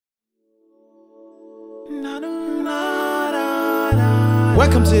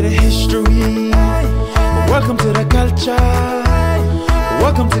Welcome to the history, welcome to the culture,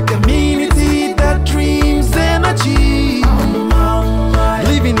 welcome to community that dreams and achieve,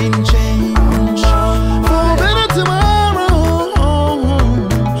 living in change for better tomorrow.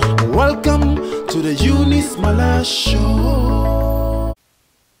 Welcome to the Eunice Malath Show.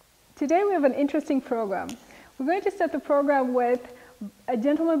 Today we have an interesting program. We're going to start the program with a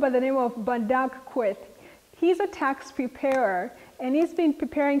gentleman by the name of Bandak Quith. He's a tax preparer, and he's been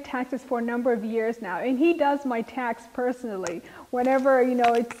preparing taxes for a number of years now, and he does my tax personally. Whenever, you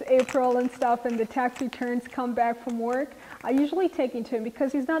know, it's April and stuff and the tax returns come back from work, I usually take him to him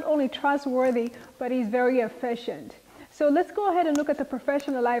because he's not only trustworthy, but he's very efficient. So let's go ahead and look at the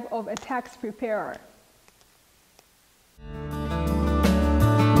professional life of a tax preparer.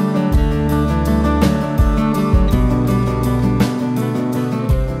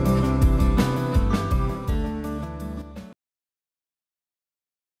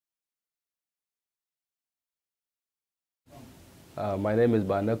 My name is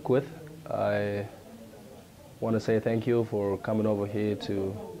Bandak Quith. I want to say thank you for coming over here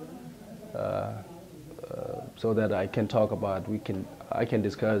to so that I can talk about, I can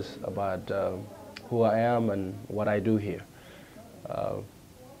discuss about who I am and what I do here.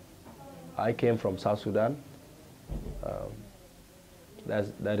 I came from South Sudan.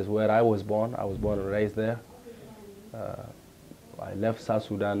 That is where I was born. I was born and raised there. I left South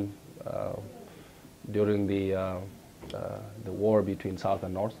Sudan during the war between South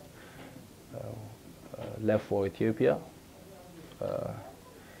and North. Left for Ethiopia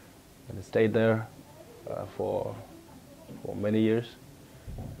and stayed there for many years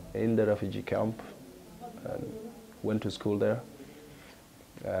in the refugee camp, and went to school there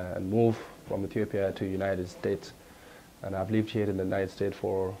and moved from Ethiopia to United States. And I've lived here in the United States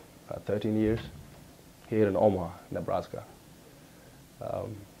for 13 years, here in Omaha, Nebraska.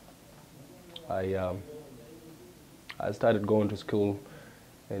 I started going to school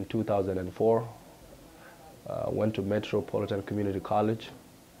in 2004. Went to Metropolitan Community College.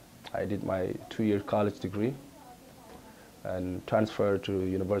 I did my 2-year college degree and transferred to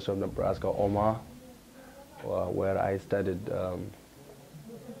University of Nebraska, Omaha, where I studied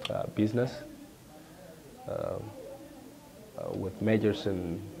business with majors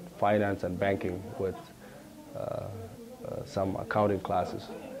in finance and banking with some accounting classes.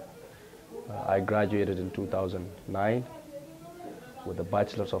 I graduated in 2009 with a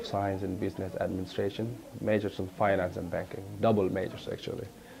Bachelor's of Science in Business Administration, majors in finance and banking, double majors actually.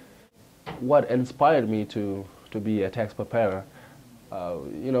 What inspired me to be a tax preparer,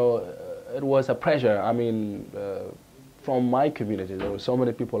 you know, it was a pressure. I mean, from my community, there were so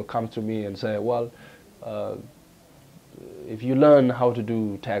many people come to me and say, well, if you learn how to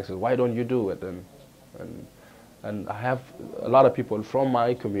do taxes, why don't you do it? And I have a lot of people from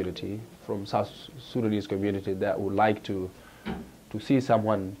my community, from South Sudanese community, that would like to see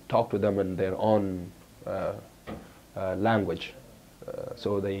someone talk to them in their own language,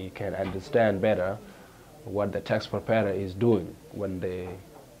 so they can understand better what the tax preparer is doing when they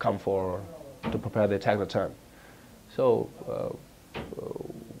come to prepare their tax return. So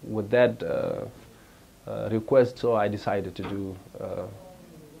with that request, so I decided to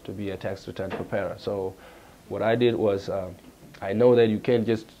be a tax return preparer. So what I did was, I know that you can't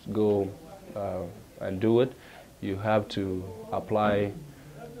just go and do it. You have to apply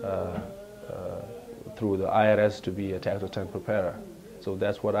through the IRS to be a tax return preparer. So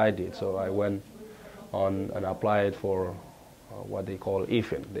that's what I did. So I went on and applied for what they call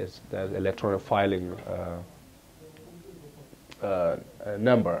EFIN. There's electronic filing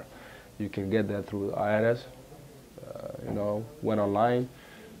number. You can get that through the IRS. You know, went online,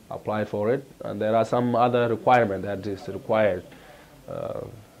 applied for it, and there are some other requirements that is required.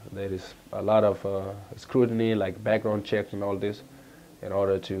 There is a lot of scrutiny, like background checks and all this, in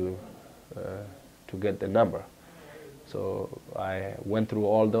order to get the number. So I went through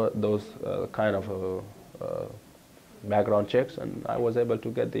all those kind of background checks, and I was able to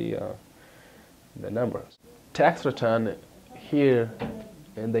get the numbers. Tax return here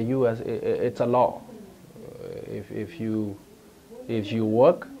in the U.S., it's a law. If you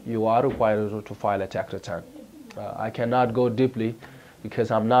work, you are required to file a tax return. I cannot go deeply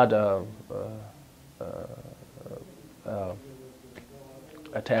because I'm not a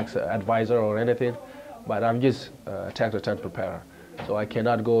tax advisor or anything, but I'm just a tax return preparer. So I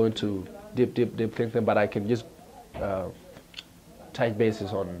cannot go into deep thinking, but I can just touch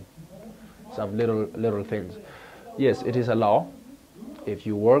bases on some little things. Yes, it is a law. If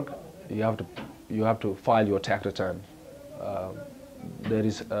you work, you have to file your tax return. there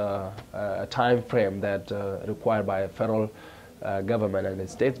is a time frame that required by a federal government and the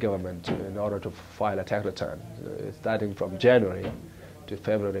state government in order to file a tax return, starting from January to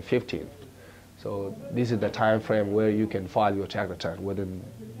February 15th. So this is the time frame where you can file your tax return within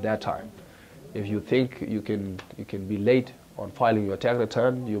that time. If you think you can be late on filing your tax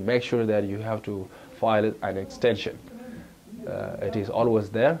return, you make sure that you have to file an extension. It is always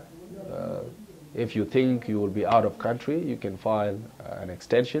there. If you think you will be out of country, you can file an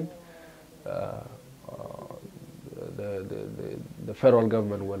extension. The federal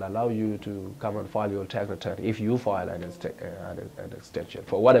government will allow you to come and file your tax return if you file an extension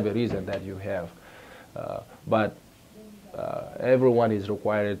for whatever reason that you have. But everyone is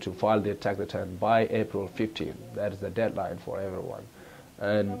required to file their tax return by April 15th. That is the deadline for everyone.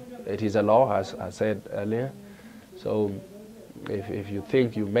 And it is a law, as I said earlier. So if you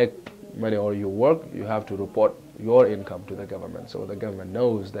think you make money or you work, you have to report your income to the government, so the government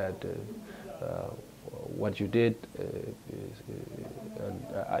knows that what you did,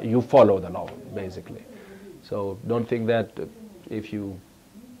 you follow the law, basically. So don't think that if you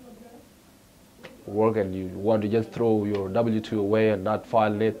work and you want to just throw your W-2 away and not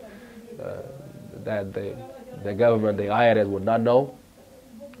file it, that the government, the IRS will not know.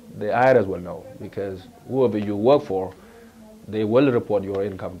 The IRS will know, because whoever you work for, they will report your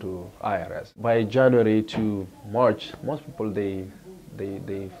income to IRS. By January to March, most people they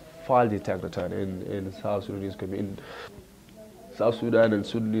file the tax return in South Sudanese community, South Sudan and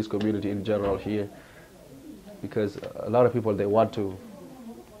Sudanese community in general here, because a lot of people they want to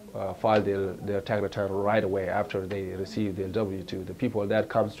file their tax return right away after they receive their W-2. The people that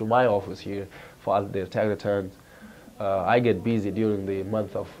comes to my office here file their tax returns. I get busy during the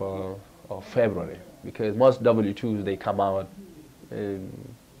month of February, because most W-2s they come out in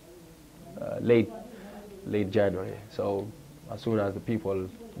late January. So as soon as the people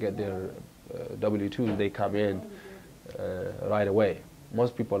get their W-2s, they come in right away.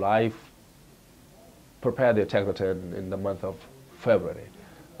 Most people, I prepare their tax return in the month of February,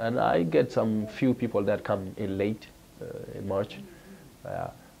 and I get some few people that come in late in March.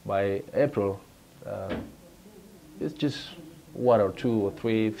 By April, it's just one or two or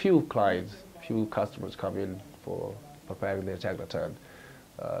three, few clients, few customers come in for preparing their tax return.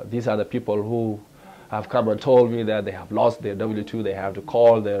 These are the people who have come and told me that they have lost their W-2. They have to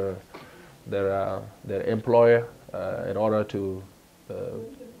call their employer in order to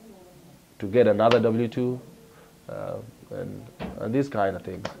get another W-2, and these kind of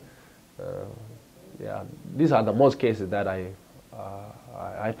things. Yeah, these are the most cases that I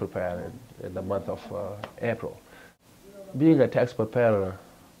prepare in the month of April. Being a tax preparer,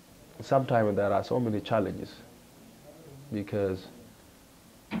 sometimes there are so many challenges, because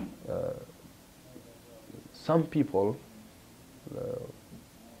some people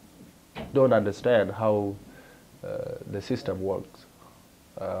don't understand how the system works.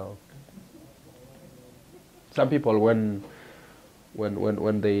 Some people, when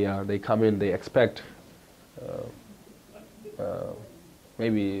they come in, they expect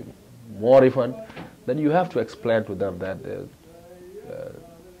maybe more refund. Then you have to explain to them that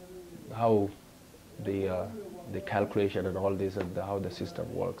how the calculation and all this and how the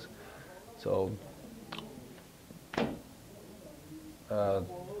system works. So,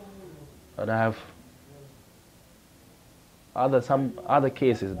 and I have some other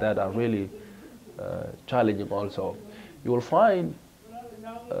cases that are really challenging also. You will find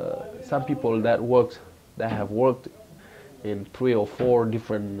some people that have worked in 3 or 4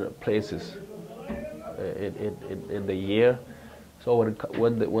 different places in the year. So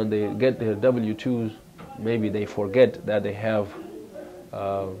when they get their W-2s, maybe they forget that they have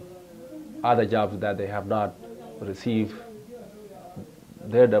other jobs that they have not received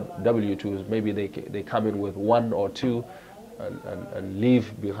their W-2s. Maybe they come in with 1 or 2 and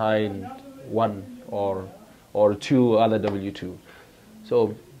leave behind 1 or 2 other W-2.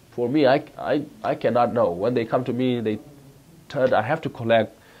 So for me, I cannot know. When they come to me, I have to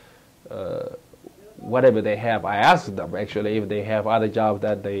collect whatever they have. I ask them actually if they have other jobs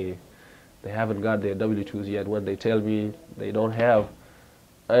that they haven't got their W-2s yet. When they tell me they don't have,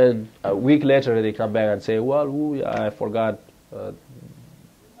 and a week later they come back and say, well, I forgot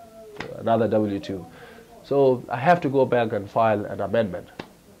another W-2. So I have to go back and file an amendment.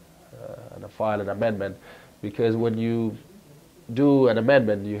 Because when you do an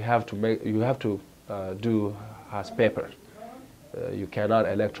amendment, you have to do as paper. You cannot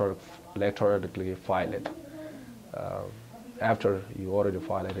electronically file it after you already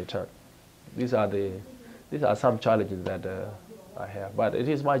file a return. These are some challenges that I have, but it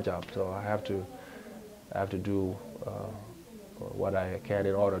is my job, so I have to do what I can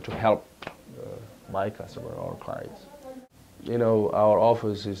in order to help my customer or clients. You know, our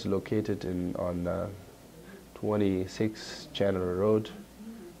office is located on 26 Chandler Road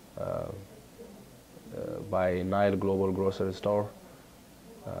by Nile Global Grocery Store.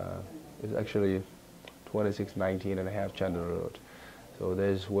 It's actually 2619 and a half Chandler Road. So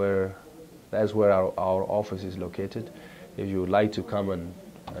that's where our office is located. If you would like to come and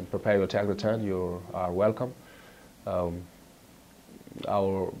prepare your tax return, you are welcome.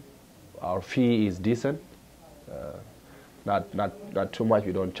 Our fee is decent. Not too much.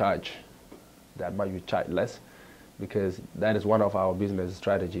 We don't charge that much. We charge less, because that is one of our business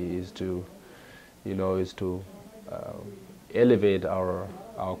strategy, is to, elevate our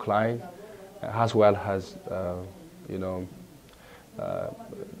client, as well as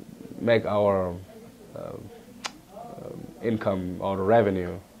make our income or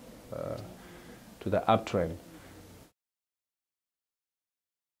revenue to the uptrend.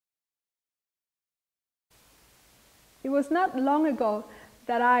 It was not long ago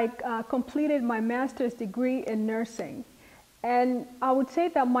that I completed my master's degree in nursing. And I would say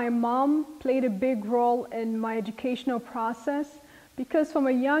that my mom played a big role in my educational process, because from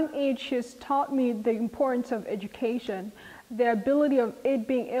a young age she's taught me the importance of education, the ability of it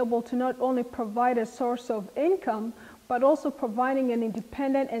being able to not only provide a source of income, but also providing an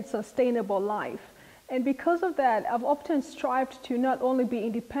independent and sustainable life. And because of that, I've often strived to not only be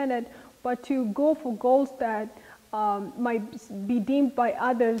independent, but to go for goals that might be deemed by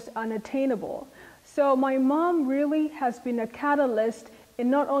others unattainable. So my mom really has been a catalyst in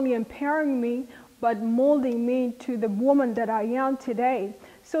not only empowering me, but molding me to the woman that I am today.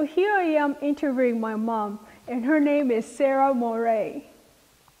 So here I am interviewing my mom, and her name is Sarah Moray.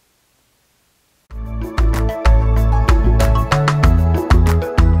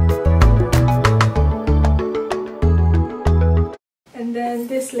 And then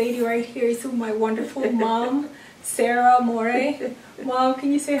this lady right here is my wonderful mom, Sarah Moray. Mom,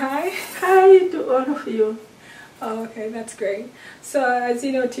 can you say hi? Hi to all of you. Oh, okay, that's great. So as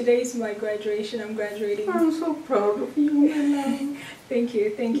you know, today is my graduation. I'm graduating. I'm so proud of you, my love. Thank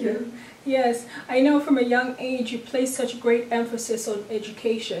you, thank you. Yes, I know from a young age you placed such great emphasis on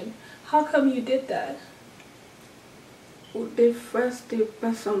education. How come you did that? The first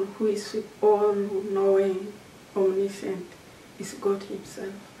person who is all-knowing, omniscient, is God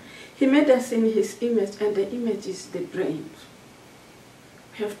Himself. He made us in His image, and the image is the brain.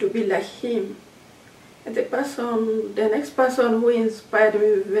 We have to be like Him. And the next person who inspired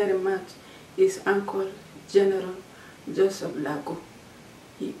me very much is Uncle General Joseph Lago.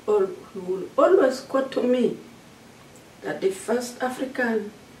 He will always quote to me that the first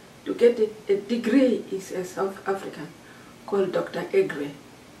African to get a degree is a South African called Dr. Egre,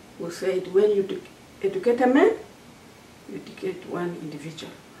 who said, when you educate a man, you educate one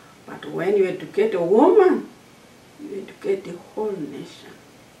individual. But when you educate a woman, you educate the whole nation.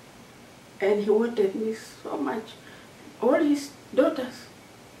 And he wanted me so much, all his daughters,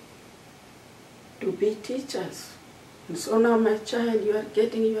 to be teachers. And so now, my child, you are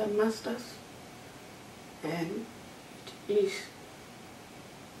getting your master's, and it is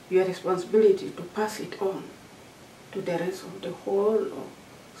your responsibility to pass it on to the rest of the whole of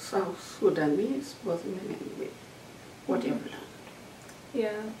South Sudanese, both men and women, what you have learned.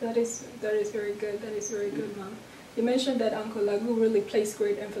 Yeah, that is very good. That is very good, Mom. You mentioned that Uncle Lagu really placed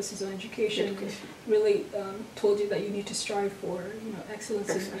great emphasis on education. Really told you that you need to strive for, excellence.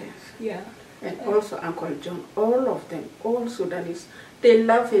 Excellence. Yeah. And also Uncle John, all of them, all Sudanese, they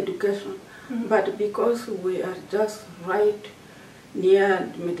love education. But because we are just right near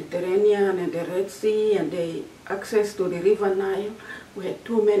the Mediterranean and the Red Sea and the access to the River Nile, we had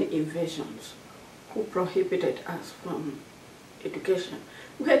too many invasions who prohibited us from education.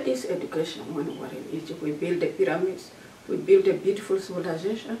 We had this education when we were in Egypt. We built the pyramids, we built a beautiful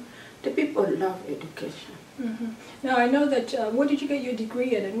civilization. The people love education. Now I know that, where did you get your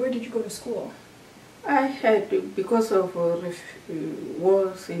degree in, and where did you go to school? I had, because of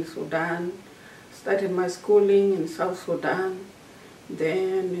wars in Sudan, started my schooling in South Sudan.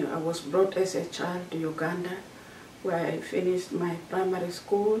 Then I was brought as a child to Uganda, where I finished my primary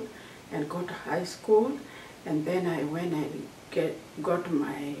school and got to high school. And then I went and got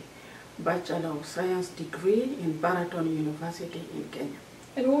my Bachelor of Science degree in Baraton University in Kenya.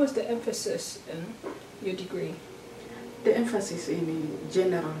 And what was the emphasis in your degree? The emphasis in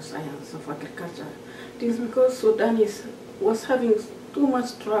general science of agriculture. It is because Sudan was having too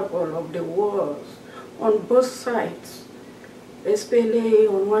much trouble of the wars on both sides. SPLA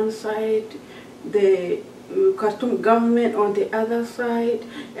on one side, the Khartoum government on the other side,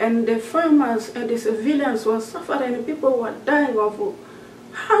 and the farmers and the civilians were suffering. People were dying of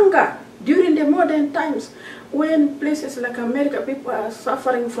hunger during the modern times, when places like America, people are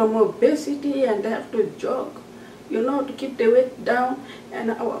suffering from obesity and they have to jog, you know, to keep the weight down,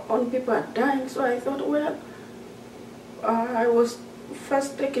 and our own people are dying. So I thought, well, I was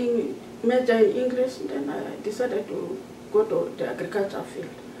first taking major in English, then I decided to go to the agriculture field,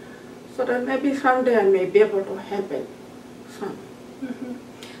 so that maybe someday I may be able to help it some. Mm-hmm.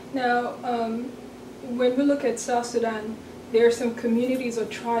 Now, when we look at South Sudan, there are some communities or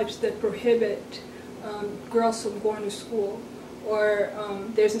tribes that prohibit girls from going to school, or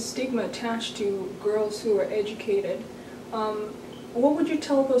there's a stigma attached to girls who are educated. What would you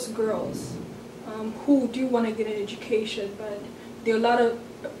tell those girls who do want to get an education, but there are a lot of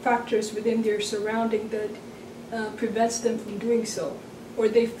factors within their surrounding that prevents them from doing so, or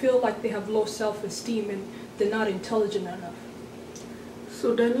they feel like they have low self-esteem and they're not intelligent enough?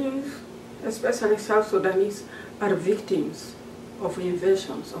 Sudanese, especially South Sudanese, are victims of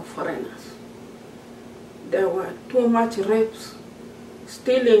invasions of foreigners. There were too much rapes,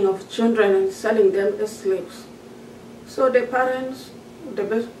 stealing of children and selling them as slaves. So the parents, the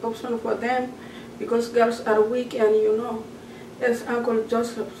best option for them, because girls are weak, and you know, as Uncle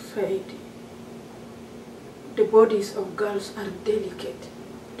Joseph said, the bodies of girls are delicate,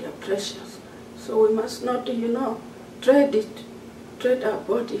 they are precious. So we must not, you know, trade our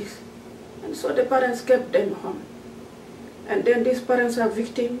bodies. And so the parents kept them home. And then these parents are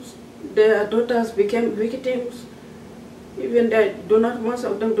victims. Their daughters became victims. Even they do not, most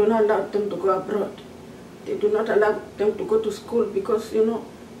of them do not allow them to go abroad. They do not allow them to go to school because, you know,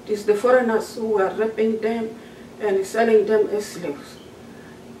 it is the foreigners who are raping them and selling them as slaves.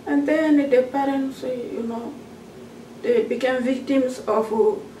 And then the parents, you know, they became victims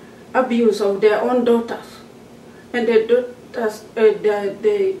of abuse of their own daughters. And the daughters,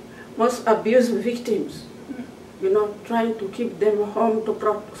 the most abused victims, you know, trying to keep them home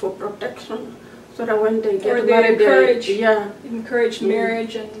for protection, so that when they get married, encourage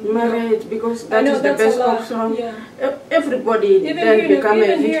marriage and marriage, because that is the best option. Yeah. Everybody then become a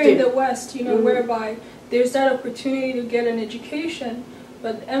victim. Here in the West, you know, whereby there's that opportunity to get an education,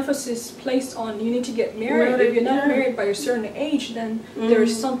 but emphasis placed on you need to get married. If you're not married by a certain age, then there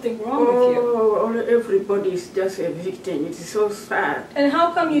is something wrong with you. Oh, everybody is just a victim. It is so sad. And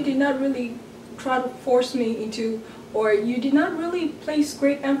how come you did not really try to force me into, or you did not really place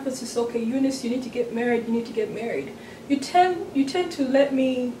great emphasis, okay, Eunice, you need to get married, you need to get married. You tend to let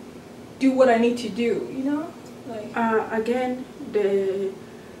me do what I need to do, you know? Like again, the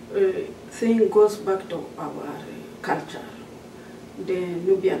thing goes back to our culture, the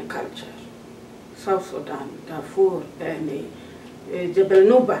Nubian culture, South Sudan, Darfur, and Jebel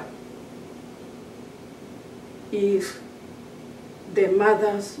Nuba. Is the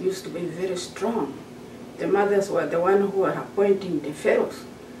mothers used to be very strong. The mothers were the ones who were appointing the pharaohs.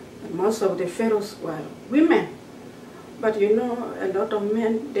 And most of the pharaohs were women. But you know, a lot of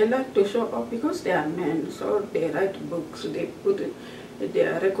men, they like to show off because they are men. So they write books, they put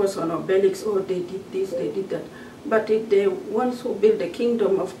their records on obelisks, oh, they did this, they did that. But the ones who built the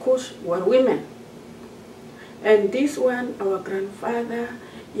kingdom of Kush were women. And this one, our grandfather,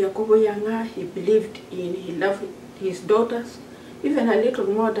 Yakubu Yanga, he believed in, he loved his daughters, even a little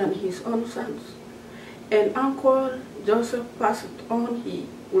more than his own sons. And Uncle Joseph passed it on, he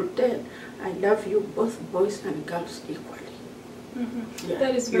would tell, I love you both boys and girls equally. Yeah,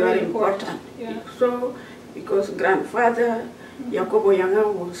 that is very important. Yeah. So, because grandfather, Yakubu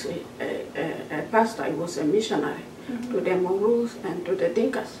Yanga was a pastor, he was a missionary to the Morus and to the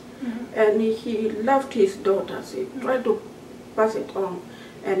Dinkas. And he loved his daughters, he tried to pass it on,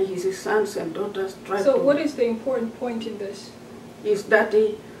 and his sons and daughters tried to... So what is the important point in this? Is that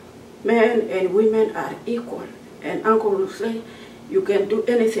men and women are equal. And Uncle will say, you can do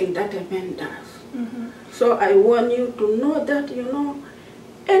anything that a man does. So I want you to know that, you know,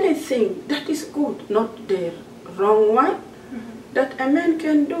 anything that is good, not the wrong one, that a man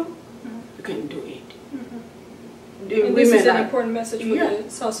can do, you can do it. And this is an important message for the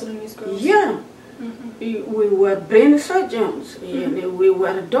South Sudanese girls. Yeah. We were brain surgeons, and we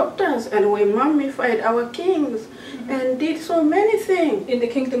were doctors, and we mummified our kings, and did so many things in the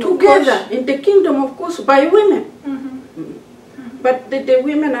kingdom together, of Kush. in the kingdom of course, by women. But the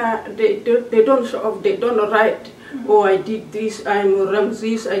women are they don't show off, they don't write, oh, I did this, I'm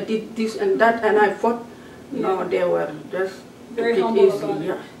Ramses, I did this and that, and I fought. No, they were just very humble easy, about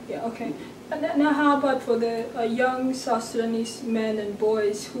it. Yeah, okay. And now how about for the young South Sudanese men and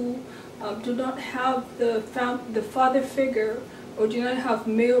boys who do not have the father figure or do not have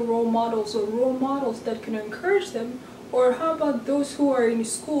male role models or role models that can encourage them? Or how about those who are in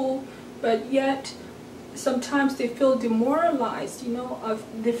school, but yet sometimes they feel demoralized,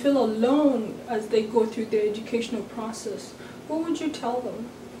 they feel alone as they go through their educational process? What would you tell them?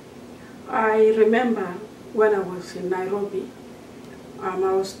 I remember when I was in Nairobi, I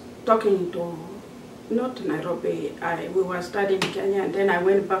was talking to, not Nairobi, we were studying in Kenya, and then I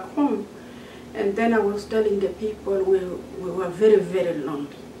went back home, and then I was telling the people we were very, very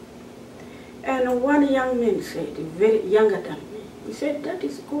lonely. And one young man said, very younger than me, he said, that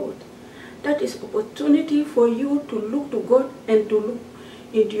is good. That is opportunity for you to look to God and to look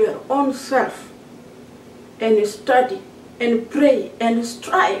into your own self and study and pray and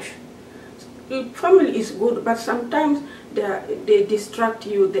strive. Family is good, but sometimes they distract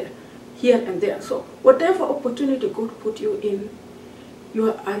you there, here and there. So whatever opportunity God put you in, you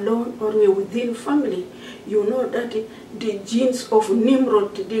are alone or you're within family, you know that the genes of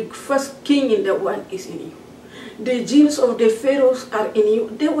Nimrod, the first king in the world, is in you. The genes of the pharaohs are in you.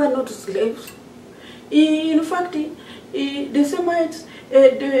 They were not slaves. In fact, the Semites,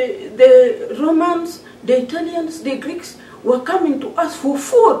 the Romans, the Italians, the Greeks were coming to us for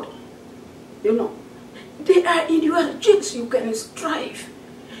food. They are in your genes. You can strive.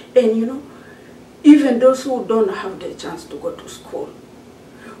 And even those who don't have the chance to go to school,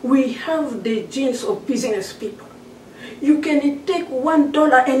 we have the genes of business people. You can take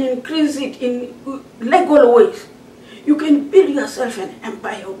 $1 and increase it in legal ways. You can build yourself an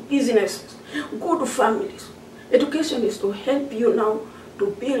empire of businesses, good families. Education is to help you now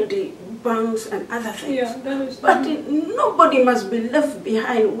to build the banks and other things. Yeah, that is, but nobody must be left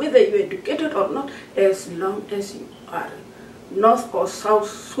behind, whether you're educated or not, as long as you are North or South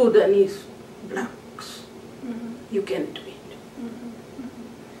Sudanese blacks. You can do it.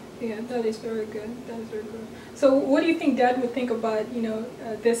 Yeah, that is very good. That is very good. So what do you think Dad would think about,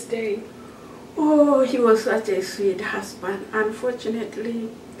 this day? Oh, he was such a sweet husband. Unfortunately,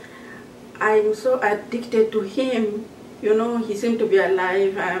 I'm so addicted to him. He seemed to be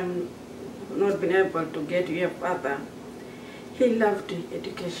alive. I'm not been able to get to your father. He loved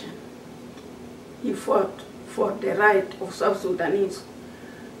education. He fought for the right of South Sudanese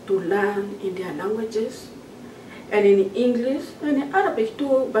to learn in their languages, and in English, and in Arabic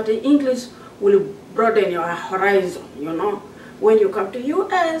too, but in English will broaden your horizon, When you come to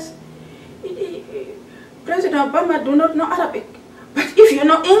U.S., President Obama do not know Arabic. But if you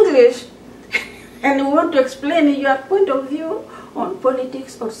know English, and you want to explain your point of view on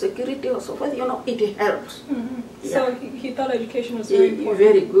politics or security or so forth, it helps. Yeah. So he thought education was very important.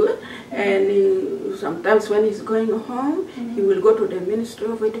 Very good. And sometimes when he's going home, he will go to the Ministry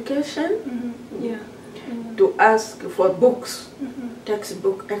of Education. Yeah. To ask for books,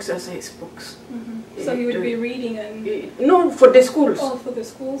 textbook, exercise books. So he would be reading and... No, for the schools. Oh, for the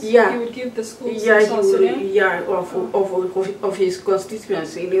schools? Yeah. He would give the schools of his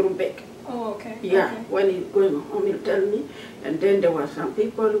constituency in Rumbek. Oh, okay. Yeah, okay. when he's going home, he'll tell me. And then there were some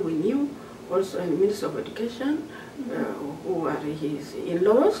people we knew, also in the Ministry of Education, who were his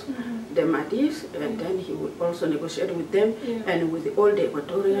in-laws, the Madis, and then he would also negotiate with them and with all the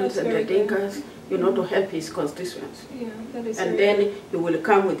Equatorians and the Dinkas, to help his constituents. Yeah, that is and then he will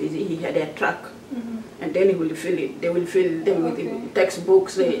come with he had a truck, and then he will fill it. They will fill them with the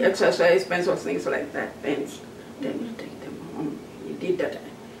textbooks, the exercise pencils, things like that, pens. Then you take them home. He did that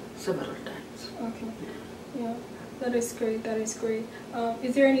several times. Okay. Yeah. That is great. That is great.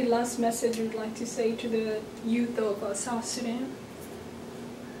 Is there any last message you'd like to say to the youth of South Sudan?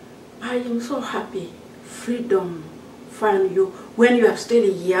 I am so happy. Freedom found you when you are still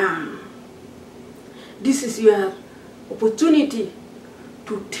young. This is your opportunity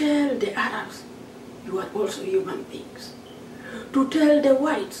to tell the Arabs you are also human beings. To tell the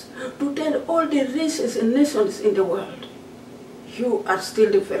whites, to tell all the races and nations in the world, you are still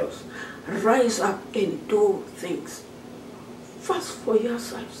the pharaohs. Rise up and do things. First for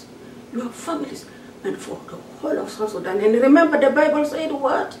yourselves, your families, and for the whole of South Sudan. And remember, the Bible said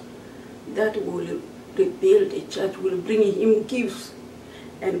what? That will rebuild a church, will bring him gifts.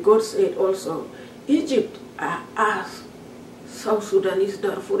 And God said also, Egypt are us, South Sudanese,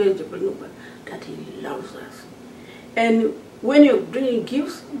 Darfur, and Jebel, that he loves us. And when you're bringing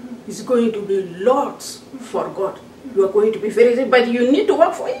gifts, it's going to be lots for God. You are going to be very rich, but you need to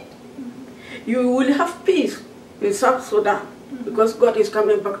work for it. You will have peace in South Sudan because God is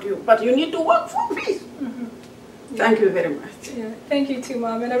coming back to you. But you need to work for peace. Thank you very much. Yeah, thank you too,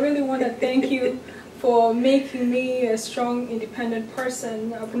 Mom. And I really want to thank you for making me a strong, independent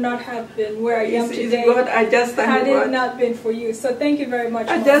person. I would not have been where I am today God, I just thank had God. it not been for you. So thank you very much.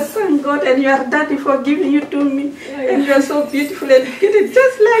 I Mom. just thank God and your daddy for giving you to me. And you're so beautiful and cute,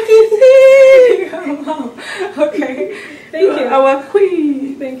 just like his. Mom. Okay. Thank you. Our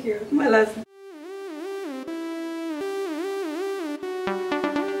queen. Thank you. Malath.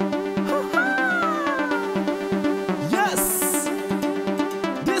 Yes!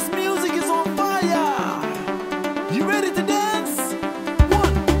 This music is on fire! You ready to dance?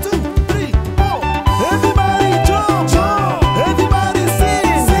 1, 2, 3, 4. Everybody jump! Jump! Everybody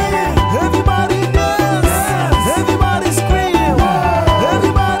sing! Sing! Everybody dance! Everybody scream!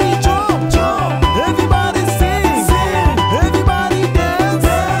 Everybody jump! Jump! Everybody sing! Sing! Everybody dance!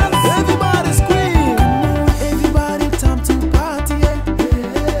 Dance! Everybody scream! Everybody time to party, yeah.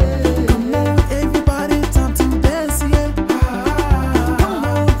 Come on, everybody time to dance, yeah. Come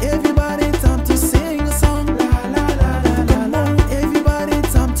on, everybody time to sing a song. Come on, everybody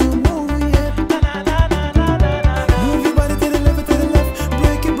time to move, yeah. Move your body to the left,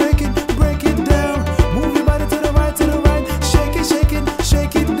 break it, break it, break it down. Move your body to the right, shake it, shake it,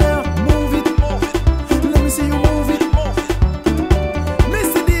 shake it down. Move it, let me see you move it.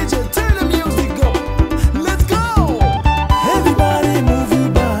 Mr. DJ, turn the music up. Let's go. Everybody move your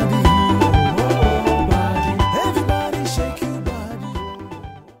body. Everybody shake your body.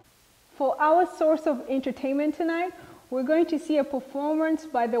 For our source of entertainment tonight, we're going to see a performance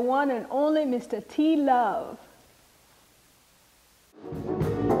by the one and only Mr. T. Love.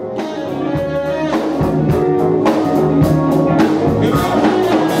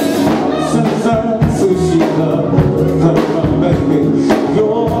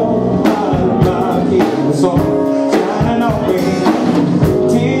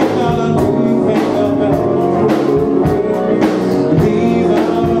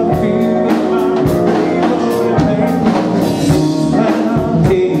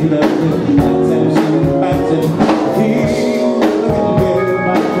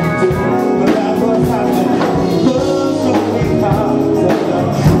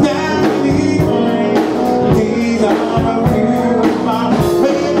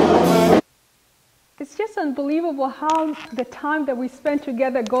 It's just unbelievable how the time that we spend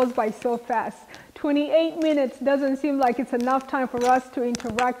together goes by so fast. 28 minutes doesn't seem like it's enough time for us to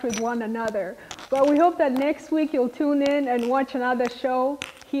interact with one another. But we hope that next week you'll tune in and watch another show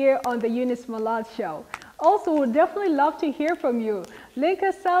here on the Eunice Malath Show. Also, we'd definitely love to hear from you. Link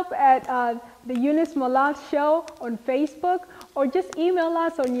us up at the Eunice Malath Show on Facebook, or just email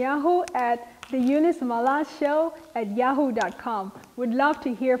us on Yahoo at the Eunice Malath Show at yahoo.com. We'd love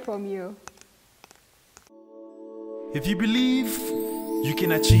to hear from you. If you believe, you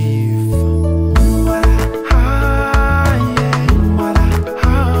can achieve.